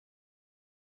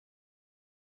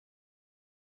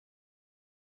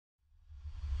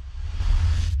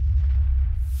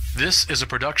This is a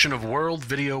production of World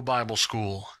Video Bible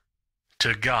School.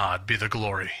 To God be the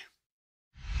glory.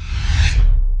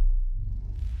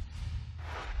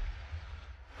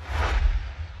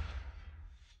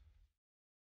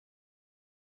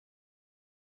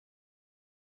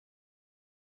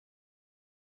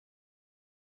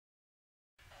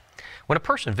 When a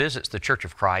person visits the Church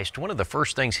of Christ, one of the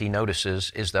first things he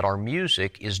notices is that our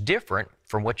music is different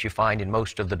from what you find in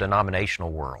most of the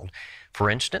denominational world. For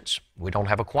instance, we don't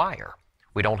have a choir,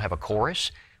 we don't have a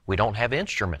chorus, we don't have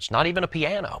instruments, not even a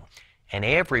piano, and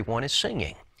everyone is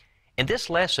singing. In this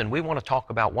lesson, we want to talk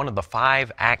about one of the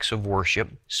 5 acts of worship,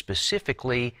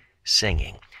 specifically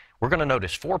singing. We're going to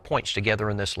notice 4 points together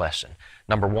in this lesson.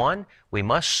 Number 1, we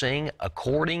must sing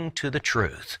according to the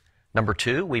truth. Number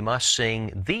 2, we must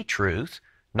sing the truth.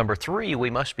 Number 3, we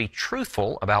must be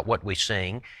truthful about what we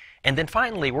sing. And then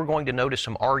finally, we're going to notice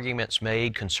some arguments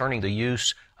made concerning the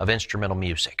use of instrumental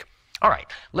music. All right,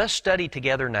 let's study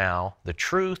together now the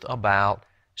truth about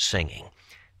singing.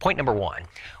 Point number 1,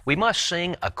 we must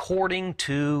sing according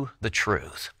to the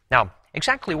truth. Now,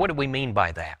 exactly what do we mean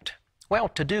by that? Well,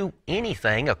 to do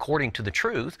anything according to the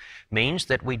truth means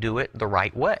that we do it the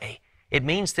right way. It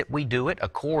means that we do it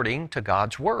according to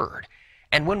God's Word.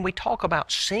 And when we talk about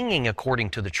singing according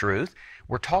to the truth,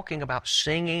 we're talking about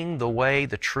singing the way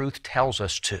the truth tells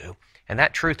us to. And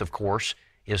that truth, of course,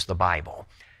 is the Bible.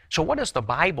 So what does the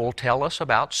Bible tell us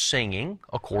about singing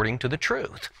according to the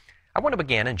truth? I want to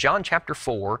begin in John chapter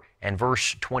 4 and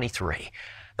verse 23.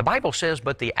 The Bible says,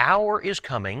 "But the hour is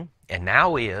coming, and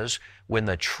now is, when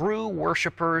the true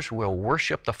worshipers will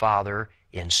worship the Father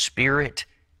in spirit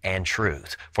and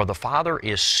truth. For the Father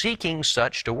is seeking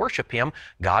such to worship Him.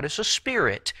 God is a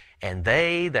spirit, and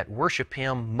they that worship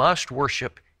Him must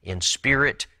worship in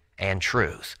spirit and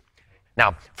truth."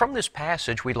 Now, from this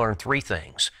passage, we learn 3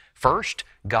 things. First,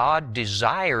 God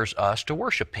desires us to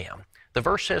worship Him. The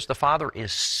verse says the Father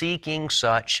is seeking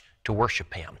such to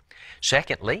worship Him.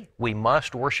 Secondly, we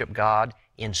must worship God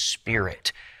in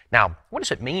spirit. Now, what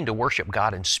does it mean to worship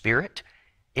God in spirit?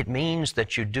 It means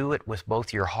that you do it with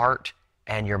both your heart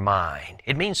and your mind.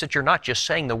 It means that you're not just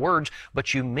saying the words,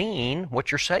 but you mean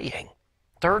what you're saying.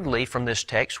 Thirdly, from this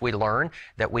text, we learn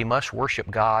that we must worship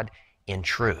God in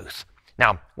truth.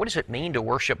 Now, what does it mean to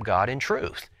worship God in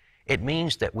truth? It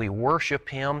means that we worship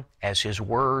Him as His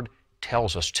Word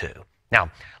tells us to.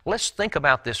 Now, let's think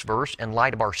about this verse in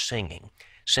light of our singing.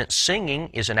 Since singing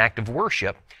is an act of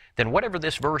worship, then whatever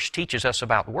this verse teaches us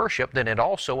about worship, then it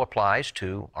also applies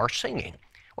to our singing.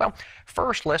 Well,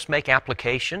 first let's make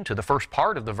application to the first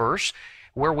part of the verse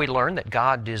where we learn that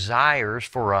God desires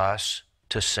for us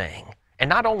to sing. And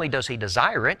not only does He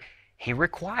desire it, He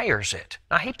requires it.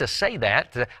 Now, I hate to say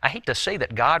that. I hate to say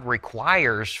that God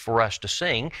requires for us to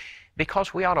sing,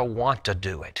 because we ought to want to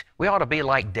do it. We ought to be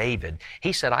like David.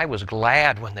 He said, "I was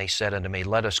glad when they said unto me,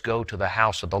 let us go to the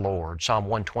house of the Lord." Psalm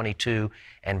 122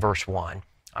 and verse 1.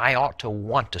 I ought to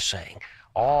want to sing.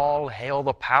 "All hail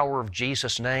the power of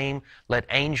Jesus' name, let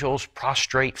angels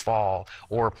prostrate fall,"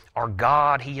 or "Our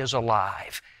God, He is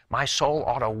alive." My soul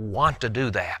ought to want to do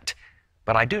that.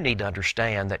 But I do need to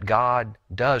understand that God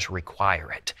does require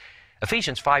it.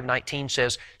 Ephesians 5:19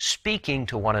 says, "Speaking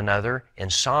to one another in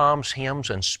psalms, hymns,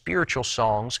 and spiritual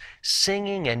songs,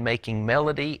 singing and making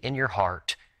melody in your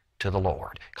heart to the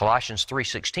Lord." Colossians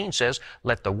 3:16 says,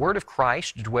 "Let the word of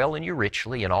Christ dwell in you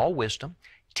richly in all wisdom,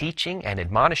 teaching and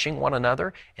admonishing one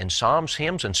another in psalms,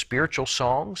 hymns, and spiritual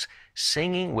songs,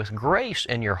 singing with grace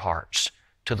in your hearts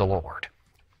to the Lord."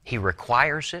 He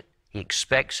requires it, He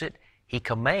expects it, He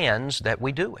commands that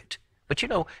we do it. But you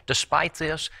know, despite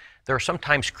this, there are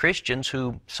sometimes Christians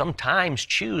who sometimes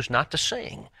choose not to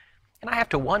sing. And I have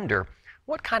to wonder,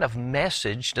 what kind of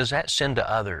message does that send to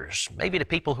others? Maybe to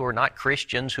people who are not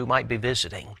Christians who might be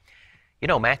visiting. You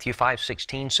know, Matthew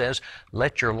 5:16 says,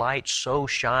 "Let your light so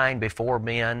shine before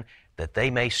men that they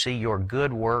may see your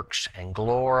good works and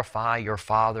glorify your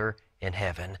Father in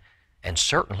heaven." And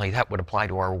certainly that would apply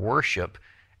to our worship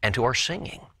and to our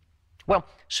singing. Well,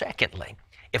 secondly,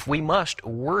 if we must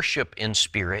worship in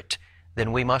spirit,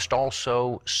 then we must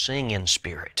also sing in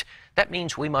spirit. That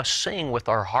means we must sing with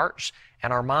our hearts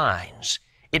and our minds.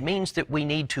 It means that we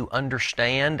need to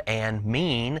understand and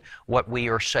mean what we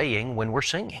are saying when we're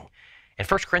singing. In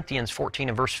 1 Corinthians 14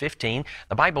 and verse 15,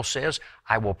 the Bible says,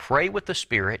 "I will pray with the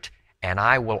Spirit, and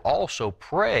I will also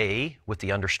pray with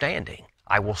the understanding.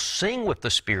 I will sing with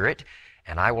the Spirit,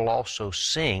 and I will also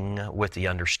sing with the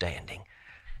understanding."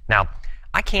 Now,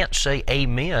 I can't say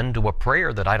amen to a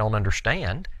prayer that I don't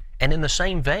understand. And in the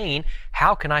same vein,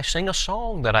 how can I sing a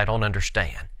song that I don't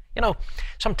understand? You know,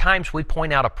 sometimes we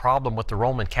point out a problem with the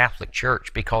Roman Catholic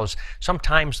Church because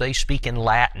sometimes they speak in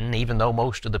Latin, even though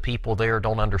most of the people there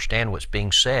don't understand what's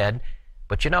being said.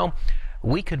 But you know,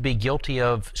 we could be guilty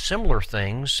of similar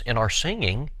things in our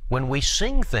singing when we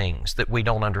sing things that we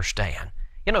don't understand.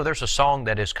 You know, there's a song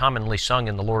that is commonly sung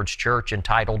in the Lord's church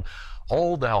entitled,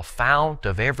 "O Thou Fount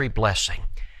of Every Blessing."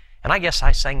 And I guess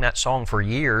I sang that song for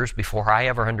years before I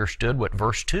ever understood what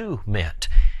verse 2 meant.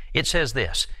 It says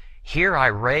this, "Here I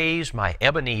raise my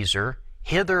Ebenezer,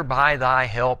 hither by thy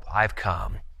help I've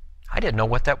come." I didn't know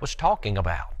what that was talking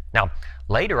about. Now,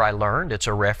 later I learned it's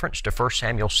a reference to 1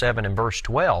 Samuel 7 and verse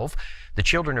 12. The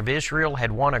children of Israel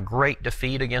had won a great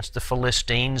defeat against the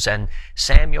Philistines, and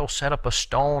Samuel set up a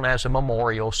stone as a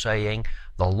memorial saying,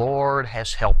 "The Lord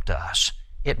has helped us."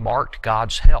 It marked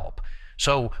God's help.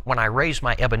 So when I raise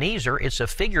my Ebenezer, it's a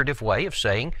figurative way of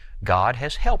saying God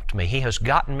has helped me. He has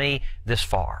gotten me this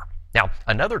far. Now,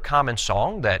 another common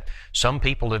song that some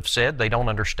people have said they don't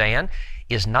understand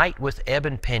is "Night with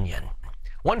Ebon Pinion."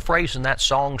 One phrase in that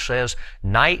song says,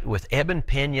 "Night with ebon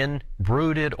pinion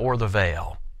brooded o'er the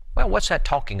vale." Well, what's that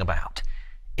talking about?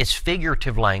 It's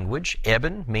figurative language.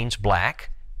 Ebon means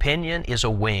black. Pinion is a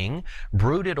wing.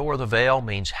 Brooded o'er the vale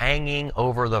means hanging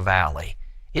over the valley.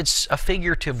 It's a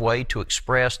figurative way to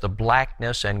express the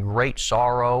blackness and great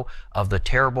sorrow of the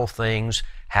terrible things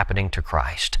happening to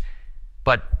Christ.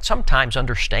 But sometimes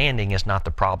understanding is not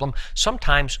the problem.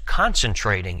 Sometimes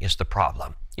concentrating is the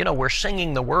problem. You know, we're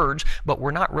singing the words, but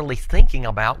we're not really thinking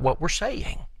about what we're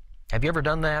saying. Have you ever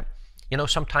done that? You know,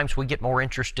 sometimes we get more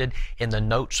interested in the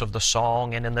notes of the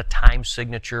song and in the time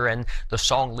signature and the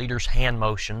song leader's hand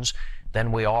motions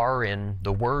than we are in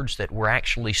the words that we're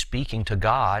actually speaking to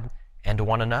God and to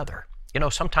one another. You know,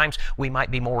 sometimes we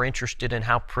might be more interested in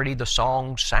how pretty the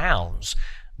song sounds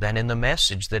than in the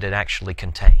message that it actually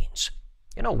contains.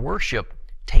 You know, worship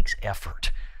takes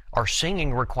effort. Our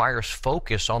singing requires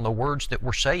focus on the words that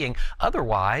we're saying.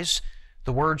 Otherwise,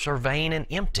 the words are vain and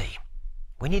empty.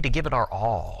 We need to give it our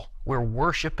all. We're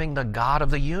worshiping the God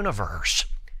of the universe.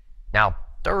 Now,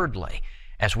 thirdly,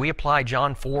 as we apply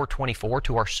John 4:24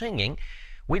 to our singing,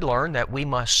 we learn that we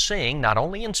must sing not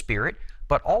only in spirit,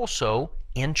 but also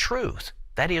in truth.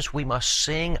 That is, we must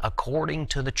sing according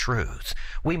to the truth.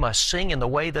 We must sing in the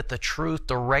way that the truth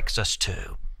directs us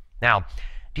to. Now,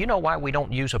 do you know why we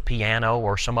don't use a piano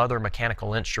or some other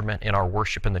mechanical instrument in our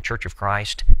worship in the Church of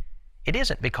Christ? It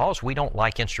isn't because we don't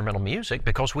like instrumental music,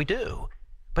 because we do.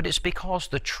 But it's because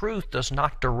the truth does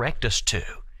not direct us to.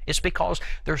 It's because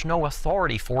there's no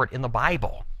authority for it in the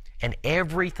Bible. And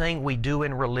everything we do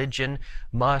in religion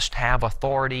must have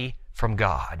authority from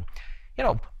God. You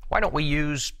know, why don't we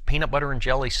use peanut butter and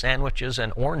jelly sandwiches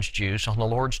and orange juice on the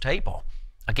Lord's table?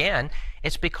 Again,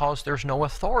 it's because there's no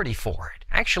authority for it.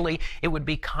 Actually, it would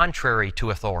be contrary to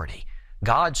authority.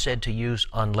 God said to use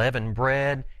unleavened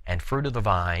bread and fruit of the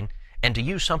vine, and to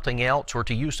use something else or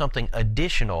to use something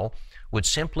additional would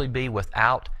simply be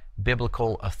without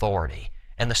biblical authority.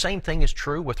 And the same thing is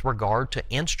true with regard to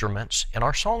instruments in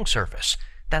our song service.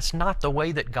 That's not the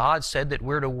way that God said that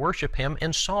we're to worship Him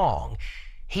in song.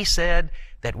 He said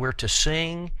that we're to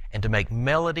sing and to make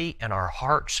melody in our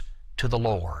hearts to the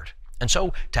Lord. And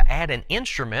so to add an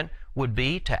instrument would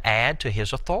be to add to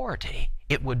His authority.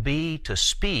 It would be to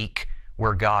speak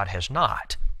where God has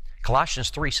not.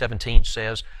 Colossians 3:17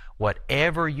 says,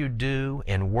 "Whatever you do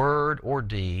in word or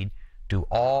deed, do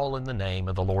all in the name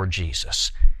of the Lord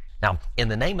Jesus." Now, in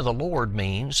the name of the Lord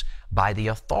means by the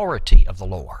authority of the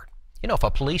Lord. You know, if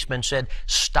a policeman said,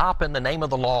 "Stop in the name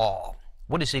of the law,"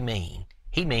 what does he mean?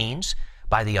 He means,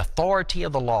 by the authority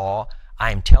of the law,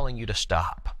 I am telling you to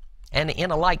stop. And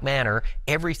in a like manner,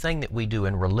 everything that we do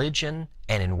in religion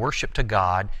and in worship to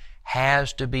God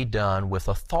has to be done with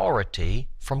authority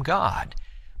from God.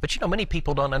 But you know, many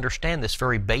people don't understand this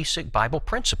very basic Bible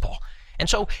principle. And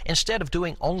so instead of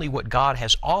doing only what God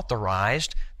has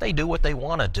authorized, they do what they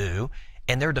want to do,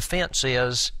 and their defense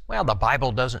is, well, the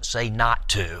Bible doesn't say not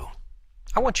to.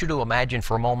 I want you to imagine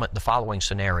for a moment the following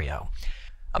scenario.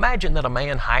 Imagine that a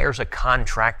man hires a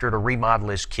contractor to remodel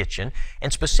his kitchen,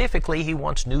 and specifically he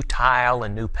wants new tile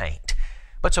and new paint.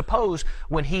 But suppose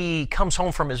when he comes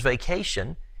home from his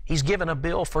vacation, he's given a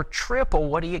bill for triple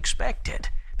what he expected.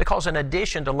 Because in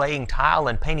addition to laying tile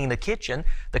and painting the kitchen,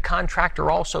 the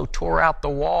contractor also tore out the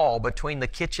wall between the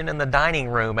kitchen and the dining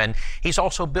room, and he's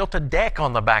also built a deck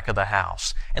on the back of the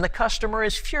house. And the customer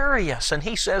is furious, and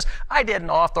he says, "I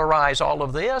didn't authorize all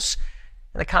of this."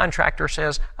 And the contractor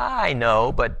says, "I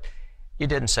know, but you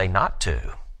didn't say not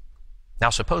to." Now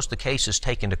suppose the case is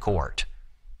taken to court.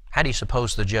 How do you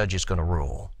suppose the judge is going to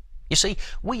rule? You see,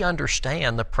 we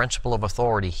understand the principle of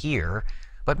authority here,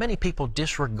 but many people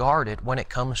disregard it when it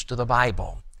comes to the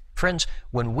Bible. Friends,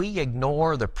 when we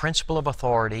ignore the principle of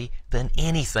authority, then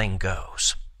anything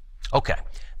goes. Okay,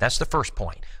 that's the first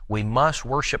point. We must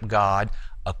worship God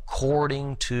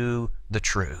according to the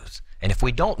truth. And if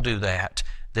we don't do that,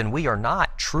 then we are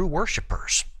not true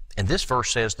worshipers. And this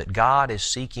verse says that God is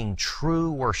seeking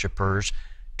true worshipers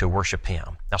to worship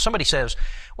Him. Now somebody says,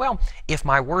 well, if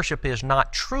my worship is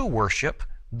not true worship,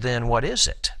 then what is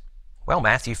it? Well,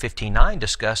 Matthew 15:9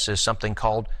 discusses something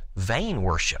called vain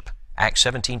worship. Acts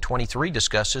 17:23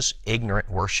 discusses ignorant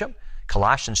worship.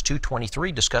 Colossians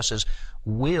 2:23 discusses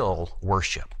will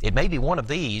worship. It may be one of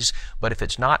these, but if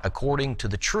it's not according to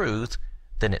the truth,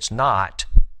 then it's not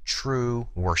true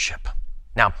worship.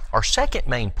 Now, our second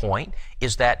main point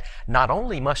is that not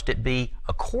only must it be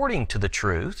according to the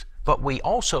truth, but we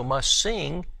also must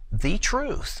sing the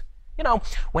truth. You know,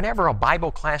 whenever a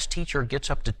Bible class teacher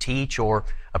gets up to teach or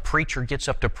a preacher gets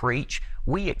up to preach,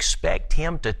 we expect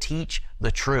him to teach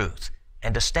the truth.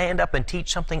 And to stand up and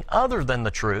teach something other than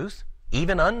the truth,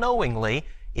 even unknowingly,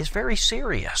 is very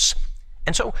serious.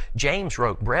 And so James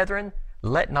wrote, "Brethren,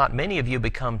 let not many of you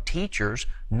become teachers,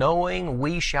 knowing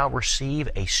we shall receive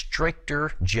a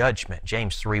stricter judgment."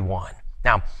 James 3:1.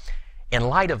 Now, in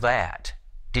light of that,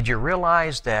 did you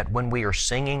realize that when we are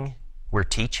singing, we're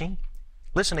teaching?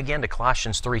 Listen again to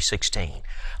Colossians 3:16.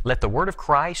 "Let the word of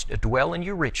Christ dwell in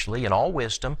you richly in all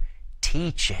wisdom,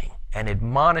 teaching and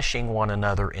admonishing one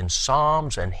another in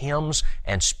psalms and hymns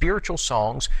and spiritual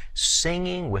songs,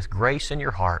 singing with grace in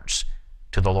your hearts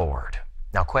to the Lord."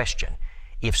 Now question,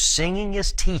 if singing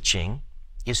is teaching,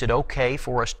 is it okay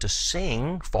for us to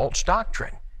sing false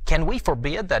doctrine? Can we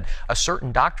forbid that a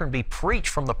certain doctrine be preached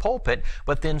from the pulpit,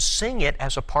 but then sing it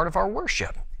as a part of our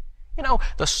worship? You know,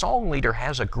 the song leader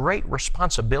has a great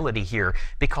responsibility here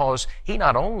because he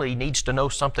not only needs to know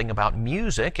something about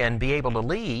music and be able to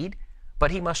lead,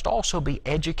 but he must also be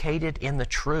educated in the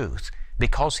truth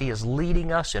because he is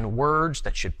leading us in words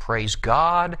that should praise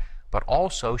God, but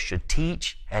also should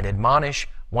teach and admonish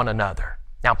one another.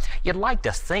 Now, you'd like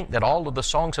to think that all of the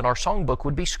songs in our songbook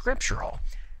would be scriptural,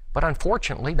 but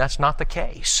unfortunately, that's not the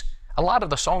case. A lot of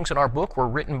the songs in our book were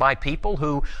written by people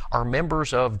who are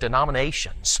members of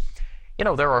denominations. You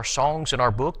know, there are songs in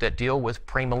our book that deal with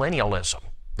premillennialism.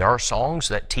 There are songs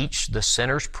that teach the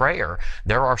sinner's prayer.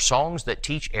 There are songs that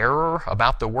teach error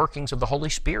about the workings of the Holy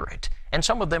Spirit. And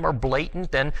some of them are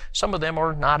blatant and some of them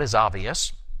are not as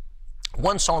obvious.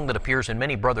 One song that appears in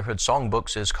many Brotherhood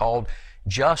songbooks is called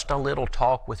 "Just a Little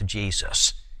Talk with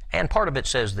Jesus." And part of it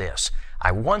says this,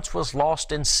 "I once was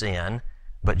lost in sin,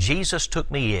 but Jesus took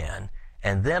me in.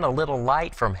 And then a little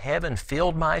light from heaven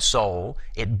filled my soul.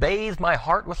 It bathed my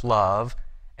heart with love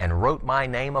and wrote my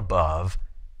name above.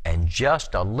 And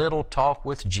just a little talk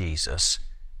with Jesus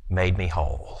made me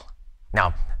whole."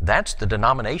 Now, that's the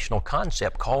denominational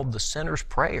concept called the sinner's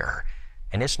prayer,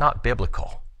 and it's not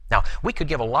biblical. Now, we could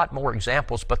give a lot more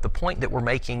examples, but the point that we're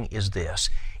making is this.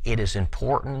 It is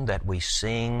important that we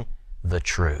sing the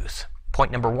truth.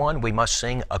 Point number one, we must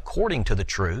sing according to the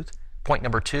truth. Point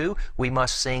number two, we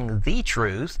must sing the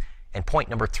truth. And point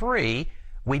number three,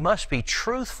 we must be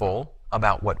truthful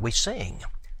about what we sing.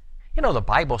 You know, the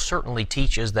Bible certainly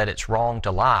teaches that it's wrong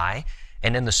to lie,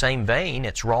 and in the same vein,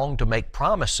 it's wrong to make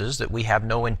promises that we have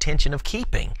no intention of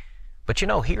keeping. But you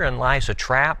know, herein lies a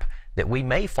trap that we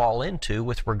may fall into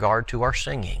with regard to our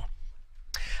singing.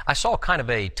 I saw kind of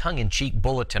a tongue-in-cheek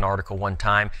bulletin article one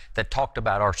time that talked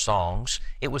about our songs.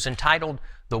 It was entitled,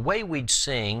 "The Way We'd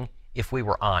Sing If We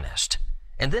Were Honest."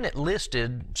 And then it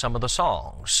listed some of the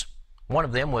songs. One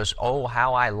of them was "Oh,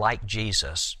 How I Like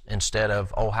Jesus" instead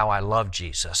of "Oh, How I Love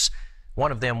Jesus."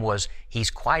 One of them was "He's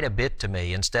Quite a Bit to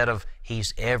Me" instead of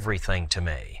 "He's Everything to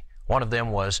Me." One of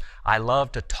them was "I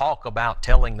love to talk about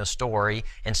telling the story"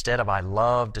 instead of "I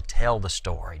love to tell the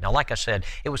story." Now, like I said,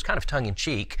 it was kind of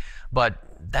tongue-in-cheek, but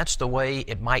that's the way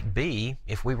it might be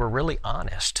if we were really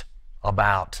honest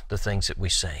about the things that we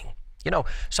sing. You know,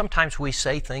 sometimes we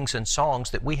say things in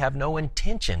songs that we have no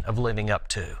intention of living up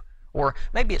to. Or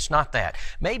maybe it's not that.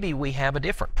 Maybe we have a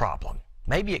different problem.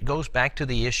 Maybe it goes back to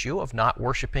the issue of not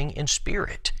worshiping in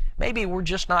spirit. Maybe we're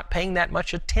just not paying that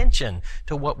much attention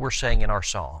to what we're saying in our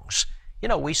songs. You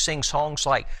know, we sing songs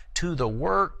like to the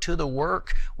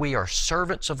work, we are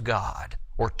servants of God,"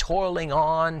 or toiling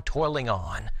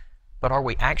on. But are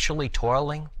we actually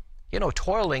toiling? You know,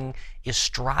 toiling is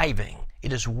striving.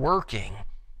 It is working.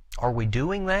 Are we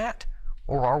doing that,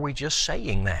 or are we just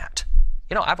saying that?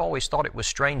 You know, I've always thought it was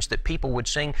strange that people would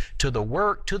sing to the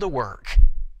work,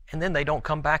 and then they don't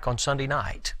come back on Sunday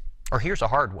night. Or here's a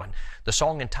hard one, the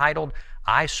song entitled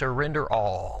 "I Surrender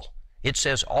All." It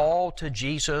says, all to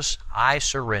Jesus I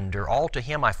surrender, all to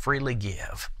Him I freely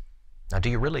give. Now, do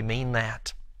you really mean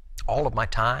that? All of my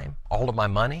time, all of my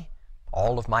money,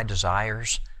 all of my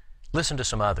desires? Listen to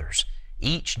some others.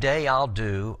 Each day I'll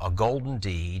do a golden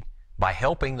deed by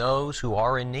helping those who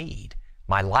are in need.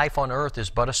 My life on earth is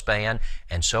but a span,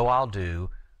 and so I'll do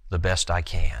the best I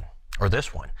can. Or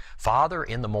this one, Father,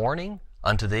 in the morning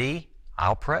unto Thee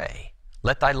I'll pray.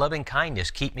 Let Thy loving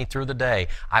kindness keep me through the day.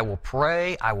 I will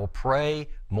pray,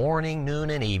 morning, noon,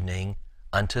 and evening,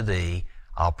 unto Thee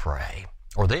I'll pray.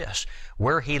 Or this,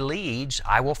 where He leads,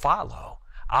 I will follow.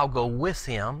 I'll go with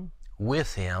Him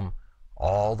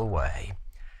all the way.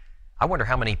 I wonder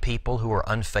how many people who are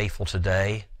unfaithful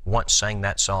today once sang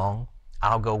that song,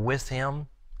 I'll go with Him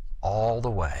all the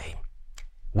way.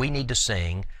 We need to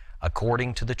sing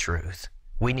according to the truth.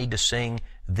 We need to sing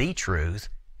the truth,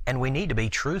 and we need to be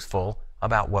truthful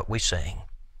about what we sing.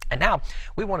 And now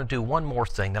we want to do one more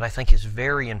thing that I think is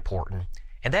very important,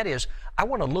 and that is I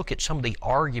want to look at some of the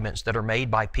arguments that are made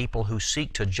by people who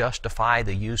seek to justify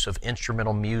the use of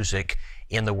instrumental music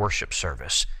in the worship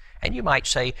service. And you might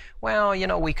say, well, you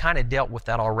know, we kind of dealt with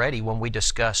that already when we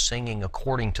discussed singing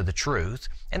according to the truth.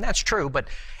 And that's true, but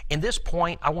in this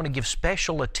point, I want to give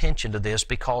special attention to this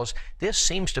because this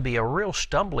seems to be a real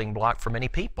stumbling block for many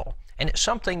people. And it's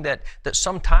something that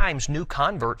sometimes new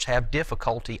converts have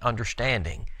difficulty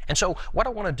understanding. And so what I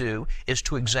want to do is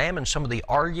to examine some of the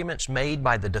arguments made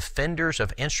by the defenders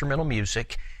of instrumental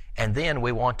music, and then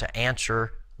we want to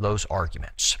answer those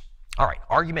arguments. All right,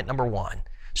 argument number one.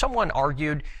 Someone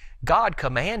argued God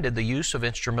commanded the use of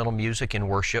instrumental music in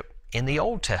worship in the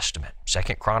Old Testament,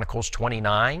 2 Chronicles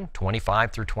 29,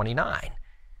 25 through 29.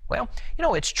 Well, you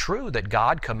know, it's true that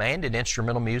God commanded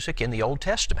instrumental music in the Old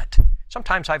Testament.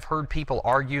 Sometimes I've heard people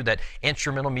argue that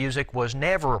instrumental music was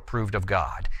never approved of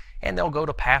God, and they'll go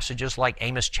to passages like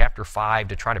Amos chapter 5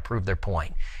 to try to prove their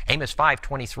point. Amos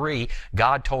 5:23,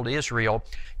 God told Israel,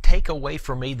 "Take away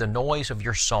from me the noise of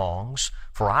your songs,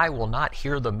 for I will not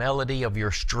hear the melody of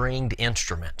your stringed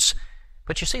instruments."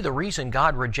 But you see, the reason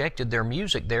God rejected their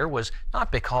music there was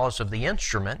not because of the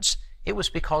instruments, it was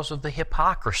because of the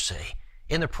hypocrisy.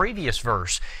 In the previous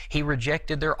verse, He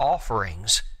rejected their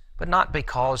offerings, but not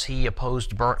because He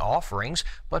opposed burnt offerings,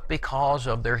 but because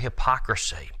of their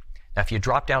hypocrisy. Now, if you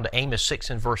drop down to Amos 6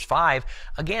 and verse 5,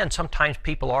 again, sometimes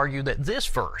people argue that this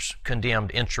verse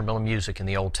condemned instrumental music in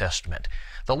the Old Testament.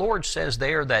 The Lord says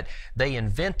there that they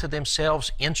invent to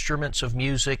themselves instruments of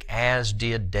music as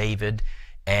did David,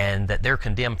 and that they're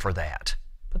condemned for that.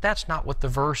 But that's not what the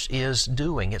verse is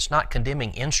doing. It's not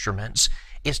condemning instruments.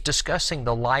 It's discussing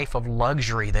the life of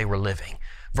luxury they were living.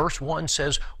 Verse 1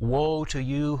 says, "Woe to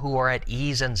you who are at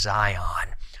ease in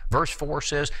Zion." Verse 4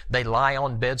 says, "They lie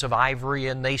on beds of ivory,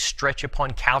 and they stretch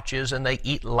upon couches, and they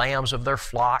eat lambs of their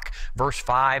flock." Verse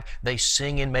 5, "They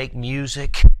sing and make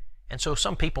music." And so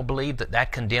some people believe that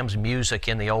that condemns music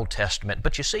in the Old Testament.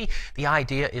 But you see, the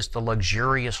idea is the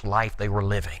luxurious life they were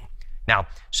living. Now,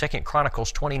 2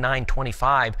 Chronicles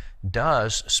 29:25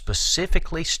 does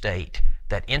specifically state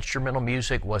that instrumental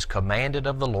music was commanded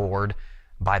of the Lord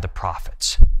by the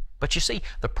prophets. But you see,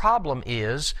 the problem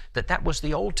is that that was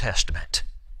the Old Testament.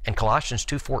 And Colossians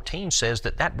 2:14 says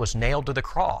that that was nailed to the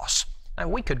cross. Now,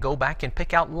 we could go back and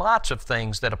pick out lots of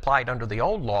things that applied under the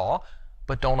old law,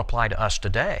 but don't apply to us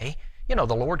today. You know,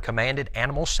 the Lord commanded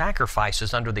animal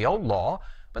sacrifices under the old law,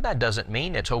 but that doesn't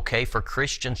mean it's okay for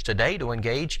Christians today to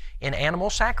engage in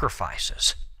animal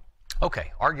sacrifices.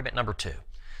 Okay, argument number two.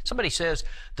 Somebody says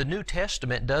the New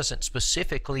Testament doesn't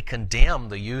specifically condemn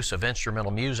the use of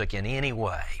instrumental music in any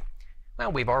way.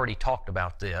 Well, we've already talked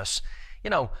about this. You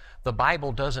know, the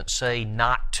Bible doesn't say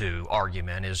not to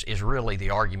argument is really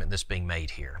the argument that's being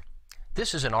made here.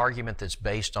 This is an argument that's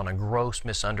based on a gross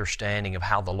misunderstanding of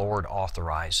how the Lord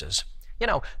authorizes. You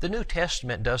know, the New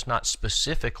Testament does not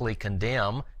specifically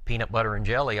condemn peanut butter and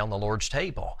jelly on the Lord's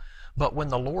table. But when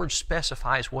the Lord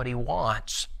specifies what He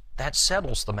wants, that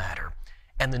settles the matter.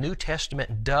 And the New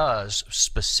Testament does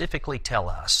specifically tell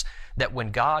us that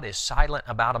when God is silent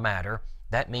about a matter,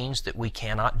 that means that we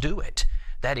cannot do it.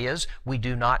 That is, we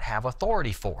do not have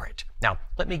authority for it. Now,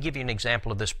 let me give you an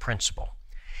example of this principle.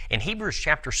 In Hebrews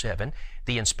chapter 7,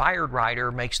 the inspired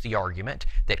writer makes the argument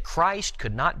that Christ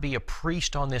could not be a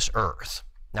priest on this earth.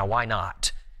 Now, why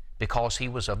not? Because He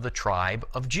was of the tribe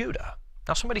of Judah.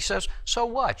 Now, somebody says, so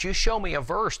what? You show me a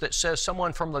verse that says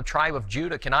someone from the tribe of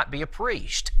Judah cannot be a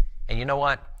priest. And you know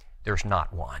what? There's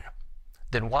not one.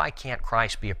 Then why can't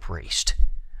Christ be a priest?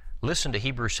 Listen to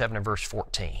Hebrews 7 and verse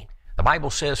 14. The Bible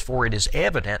says, "For it is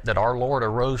evident that our Lord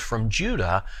arose from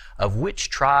Judah, of which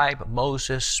tribe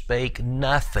Moses spake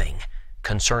nothing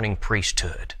concerning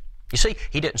priesthood." You see,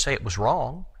 He didn't say it was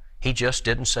wrong. He just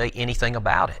didn't say anything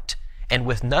about it. And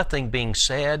with nothing being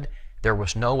said, there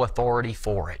was no authority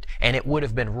for it. And it would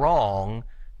have been wrong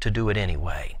to do it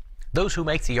anyway. Those who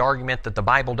make the argument that the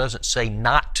Bible doesn't say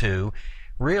not to,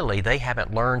 really, they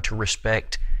haven't learned to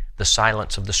respect the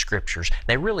silence of the Scriptures.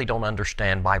 They really don't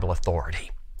understand Bible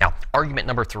authority. Now, argument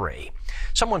number 3.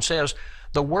 Someone says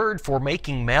the word for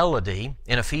making melody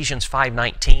in Ephesians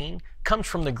 5:19 comes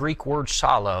from the Greek word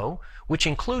psallo, which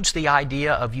includes the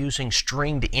idea of using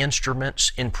stringed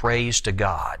instruments in praise to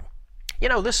God. You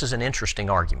know, this is an interesting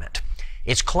argument.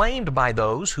 It's claimed by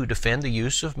those who defend the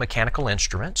use of mechanical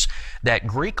instruments that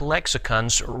Greek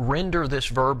lexicons render this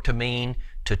verb to mean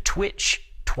to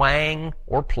twitch, twang,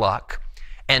 or pluck.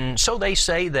 And so they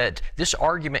say that this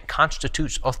argument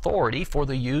constitutes authority for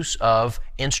the use of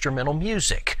instrumental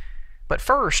music. But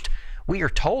first, we are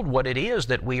told what it is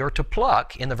that we are to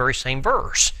pluck in the very same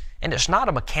verse. And it's not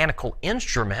a mechanical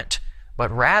instrument, but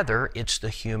rather it's the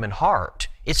human heart.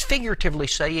 It's figuratively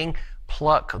saying,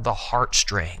 pluck the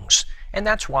heartstrings. And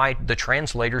that's why the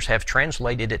translators have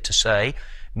translated it to say,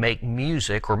 make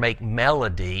music or make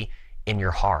melody in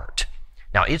your heart.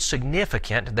 Now, it's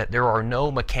significant that there are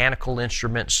no mechanical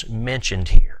instruments mentioned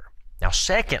here. Now,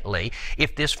 secondly,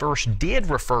 if this verse did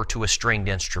refer to a stringed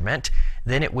instrument,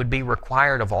 then it would be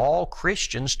required of all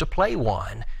Christians to play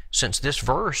one, since this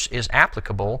verse is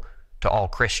applicable to all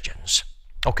Christians.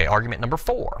 Okay, argument number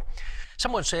 4.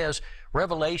 Someone says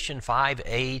Revelation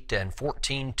 5:8 and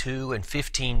 14:2 and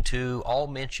 15:2 all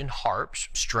mention harps,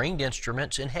 stringed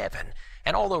instruments in heaven.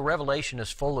 And although Revelation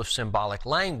is full of symbolic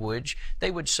language,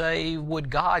 they would say, would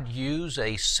God use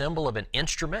a symbol of an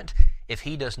instrument if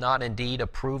He does not indeed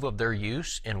approve of their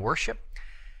use in worship?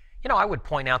 You know, I would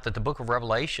point out that the book of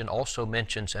Revelation also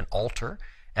mentions an altar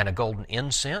and a golden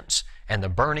incense and the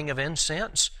burning of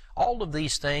incense, all of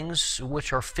these things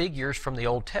which are figures from the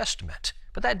Old Testament.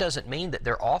 But that doesn't mean that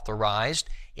they're authorized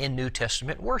in New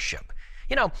Testament worship.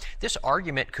 You know, this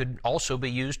argument could also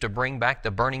be used to bring back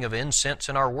the burning of incense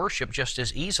in our worship just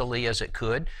as easily as it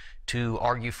could to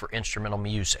argue for instrumental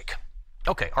music.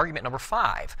 Okay, argument number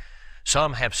 5.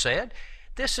 Some have said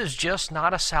this is just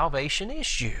not a salvation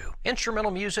issue.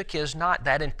 Instrumental music is not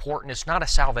that important. It's not a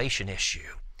salvation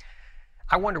issue.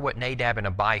 I wonder what Nadab and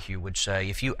Abihu would say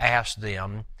if you asked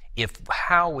them if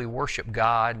how we worship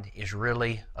God is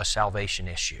really a salvation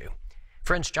issue.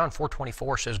 Friends, John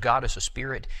 4:24 says God is a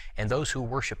spirit, and those who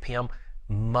worship Him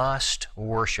must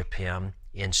worship Him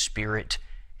in spirit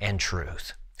and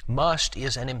truth. Must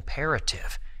is an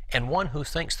imperative, and one who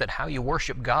thinks that how you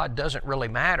worship God doesn't really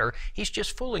matter, he's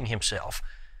just fooling himself.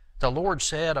 The Lord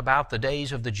said about the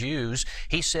days of the Jews,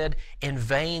 He said, in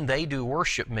vain they do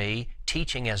worship me,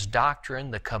 teaching as doctrine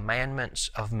the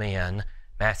commandments of men,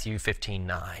 Matthew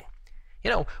 15:9. You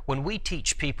know, when we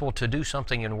teach people to do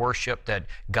something in worship that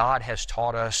God has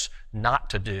taught us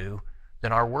not to do,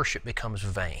 then our worship becomes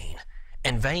vain.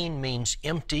 And vain means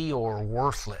empty or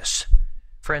worthless.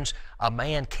 Friends, a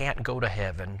man can't go to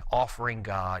heaven offering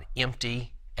God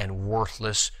empty and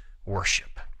worthless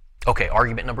worship. Okay,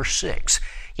 argument number 6.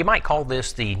 You might call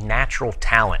this the natural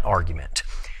talent argument.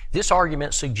 This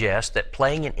argument suggests that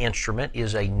playing an instrument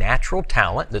is a natural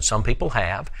talent that some people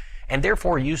have, and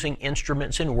therefore using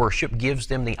instruments in worship gives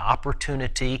them the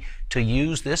opportunity to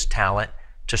use this talent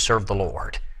to serve the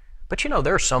Lord. But you know,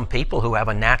 there are some people who have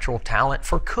a natural talent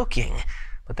for cooking,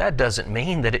 but that doesn't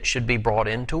mean that it should be brought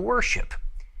into worship.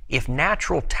 If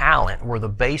natural talent were the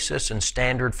basis and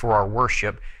standard for our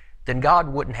worship, then God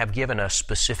wouldn't have given us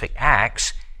specific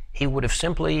acts. He would have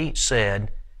simply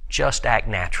said, just act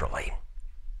naturally.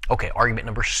 Okay, argument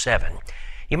number 7.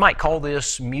 You might call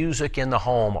this music in the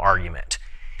home argument.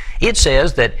 It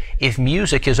says that if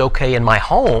music is okay in my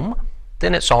home,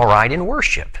 then it's all right in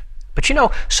worship. But you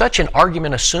know, such an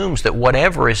argument assumes that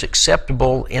whatever is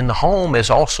acceptable in the home is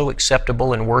also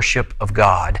acceptable in worship of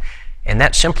God. And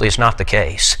that simply is not the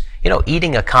case. You know,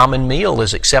 eating a common meal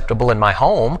is acceptable in my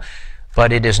home,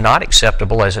 but it is not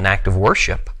acceptable as an act of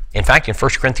worship. In fact, in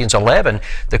 1 Corinthians 11,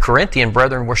 the Corinthian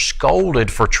brethren were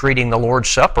scolded for treating the Lord's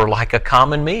Supper like a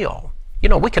common meal. You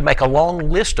know, we could make a long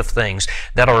list of things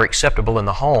that are acceptable in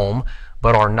the home,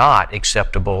 but are not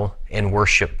acceptable in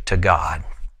worship to God.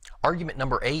 Argument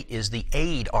number 8 is the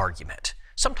aid argument.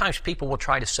 Sometimes people will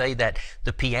try to say that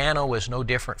the piano is no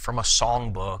different from a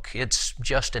songbook. It's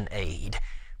just an aid.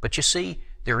 But you see,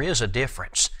 there is a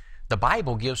difference. The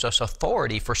Bible gives us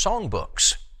authority for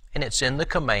songbooks, and it's in the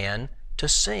command to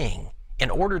sing. In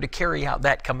order to carry out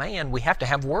that command, we have to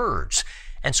have words.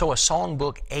 And so a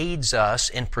songbook aids us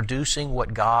in producing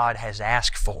what God has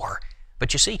asked for.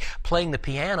 But you see, playing the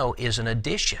piano is an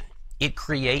addition. it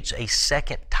creates a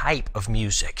second type of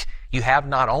music. You have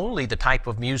not only the type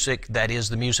of music that is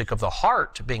the music of the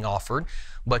heart being offered,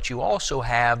 but you also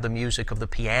have the music of the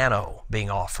piano being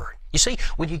offered. You see,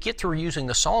 when you get through using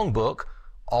the songbook,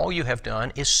 all you have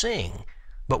done is sing.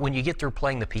 But when you get through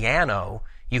playing the piano,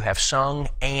 you have sung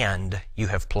and you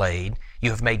have played.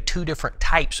 You have made two different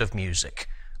types of music,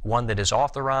 one that is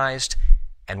authorized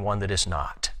and one that is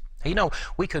not. You know,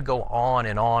 we could go on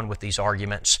and on with these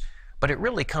arguments, but it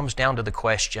really comes down to the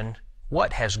question,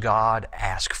 what has God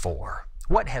asked for?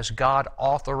 What has God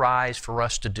authorized for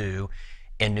us to do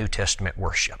in New Testament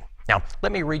worship? Now,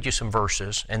 let me read you some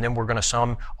verses, and then we're going to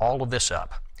sum all of this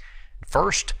up.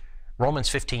 First, Romans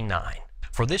 15:9.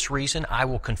 For this reason I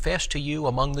will confess to you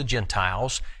among the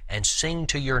Gentiles and sing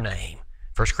to your name.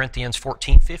 1 Corinthians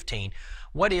 14:15.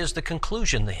 What is the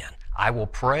conclusion then? I will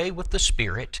pray with the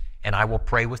Spirit, and I will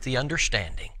pray with the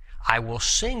understanding. I will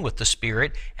sing with the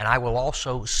Spirit, and I will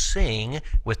also sing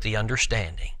with the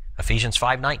understanding. Ephesians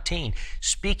 5:19,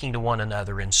 speaking to one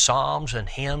another in psalms and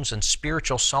hymns and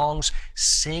spiritual songs,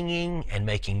 singing and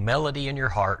making melody in your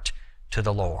heart to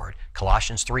the Lord.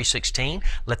 Colossians 3:16,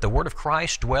 let the word of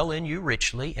Christ dwell in you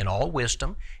richly in all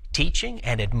wisdom, teaching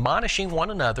and admonishing one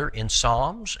another in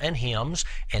psalms and hymns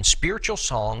and spiritual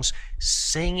songs,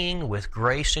 singing with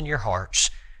grace in your hearts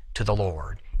to the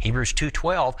Lord. Hebrews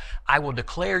 2:12, I will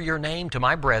declare your name to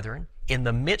my brethren. In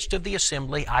the midst of the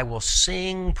assembly, I will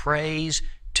sing praise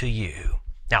to you.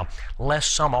 Now, let's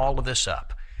sum all of this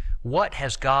up. What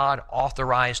has God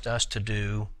authorized us to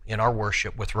do in our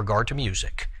worship with regard to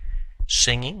music?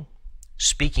 Singing,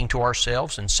 speaking to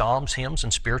ourselves in psalms, hymns,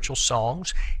 and spiritual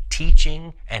songs,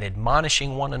 teaching and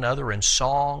admonishing one another in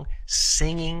song,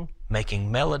 singing,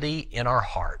 making melody in our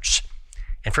hearts.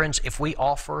 And friends, if we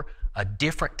offer a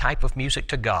different type of music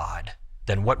to God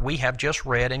than what we have just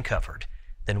read and covered,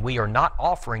 then we are not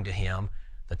offering to Him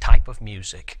the type of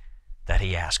music that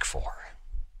He asked for.